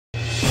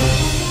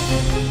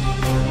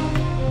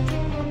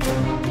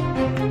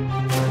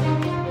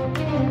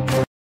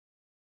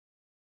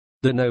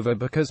Lenovo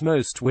Because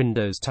most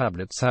Windows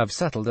tablets have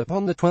settled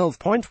upon the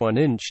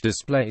 12.1-inch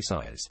display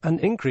size, an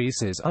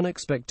increase is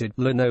unexpected.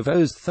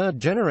 Lenovo's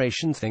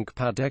third-generation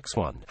ThinkPad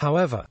X1,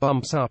 however,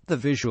 bumps up the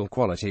visual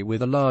quality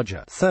with a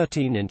larger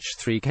 13-inch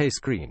 3K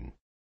screen.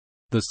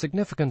 The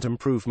significant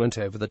improvement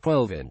over the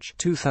 12-inch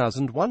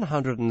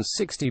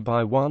 2160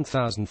 by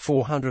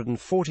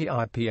 1440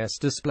 IPS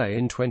display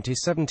in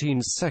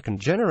 2017's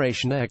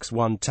second-generation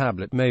X1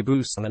 tablet may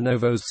boost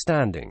Lenovo's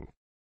standing.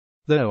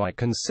 Though I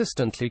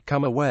consistently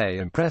come away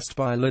impressed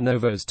by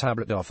Lenovo's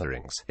tablet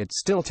offerings, it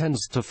still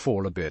tends to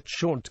fall a bit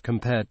short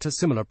compared to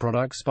similar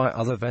products by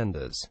other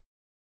vendors.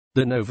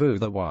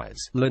 LenovoOtherwise,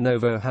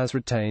 Lenovo has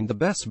retained the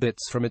best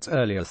bits from its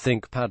earlier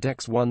ThinkPad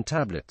X1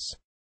 tablets.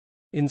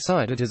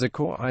 Inside it is a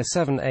Core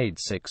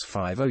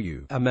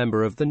i7-8650U, a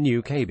member of the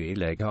new Kaby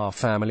Lake R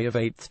family of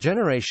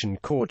 8th-generation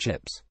core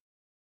chips.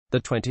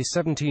 The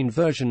 2017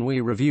 version we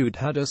reviewed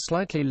had a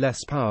slightly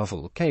less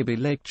powerful Kaby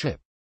Lake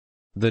chip.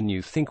 The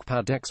new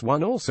ThinkPad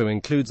X1 also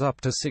includes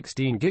up to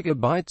 16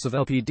 GB of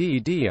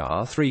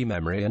LPDDR3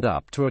 memory and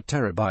up to a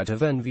terabyte of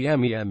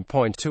NVMe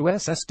M.2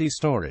 SSD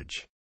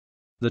storage.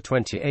 The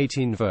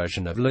 2018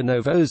 version of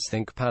Lenovo's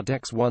ThinkPad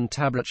X1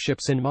 tablet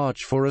ships in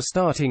March for a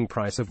starting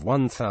price of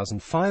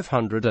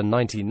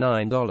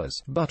 $1,599,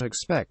 but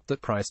expect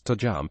that price to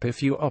jump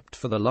if you opt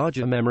for the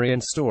larger memory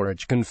and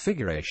storage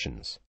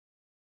configurations.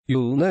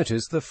 You'll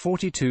notice the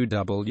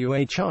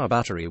 42Wh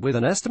battery with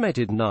an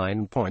estimated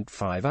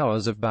 9.5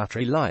 hours of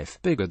battery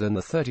life, bigger than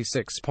the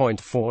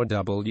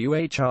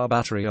 36.4Wh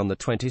battery on the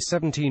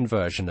 2017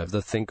 version of the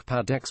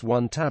ThinkPad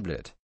X1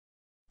 tablet.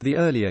 The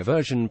earlier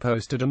version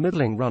posted a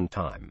middling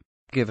runtime.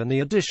 Given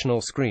the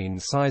additional screen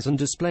size and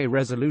display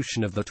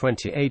resolution of the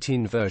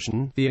 2018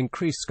 version, the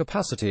increased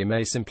capacity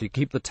may simply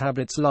keep the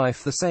tablet's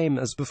life the same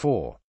as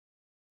before.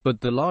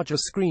 But the larger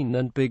screen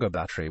and bigger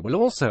battery will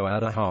also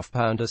add a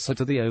half-pound or so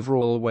to the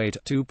overall weight,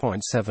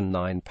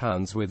 2.79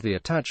 pounds with the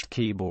attached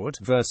keyboard,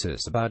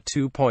 versus about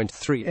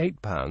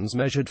 2.38 pounds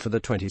measured for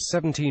the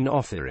 2017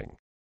 offering.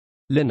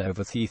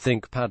 Lenovo The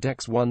ThinkPad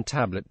X1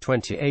 Tablet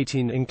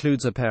 2018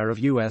 includes a pair of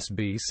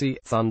USB-C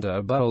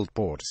Thunderbolt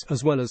ports,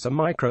 as well as a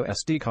micro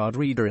SD card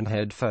reader and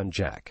headphone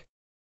jack.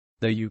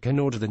 Though you can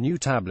order the new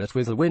tablet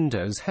with a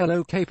Windows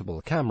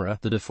Hello-capable camera,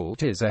 the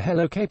default is a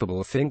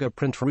Hello-capable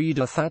fingerprint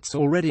reader that's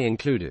already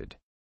included.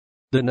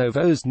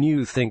 Lenovo's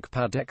new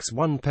ThinkPad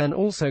X1 pen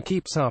also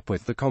keeps up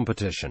with the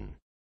competition.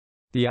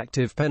 The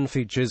active pen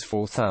features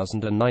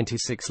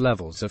 4,096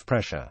 levels of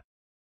pressure.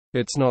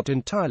 It's not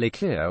entirely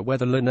clear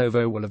whether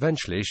Lenovo will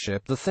eventually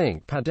ship the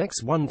ThinkPad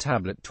X1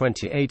 Tablet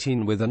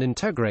 2018 with an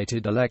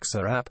integrated Alexa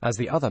app, as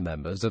the other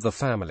members of the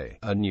family,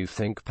 a new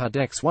ThinkPad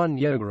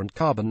X1 Yoga and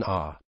Carbon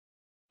are.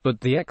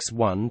 But the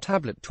X1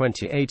 Tablet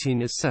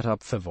 2018 is set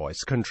up for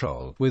voice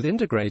control, with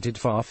integrated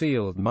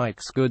far-field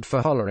mics good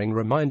for hollering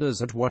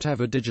reminders at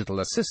whatever digital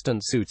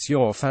assistant suits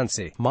your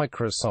fancy,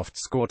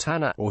 Microsoft's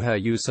Cortana, or her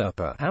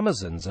usurper,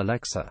 Amazon's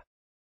Alexa.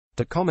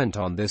 To comment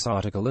on this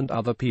article and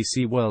other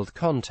PC World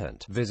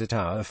content, visit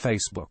our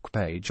Facebook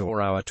page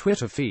or our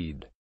Twitter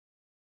feed.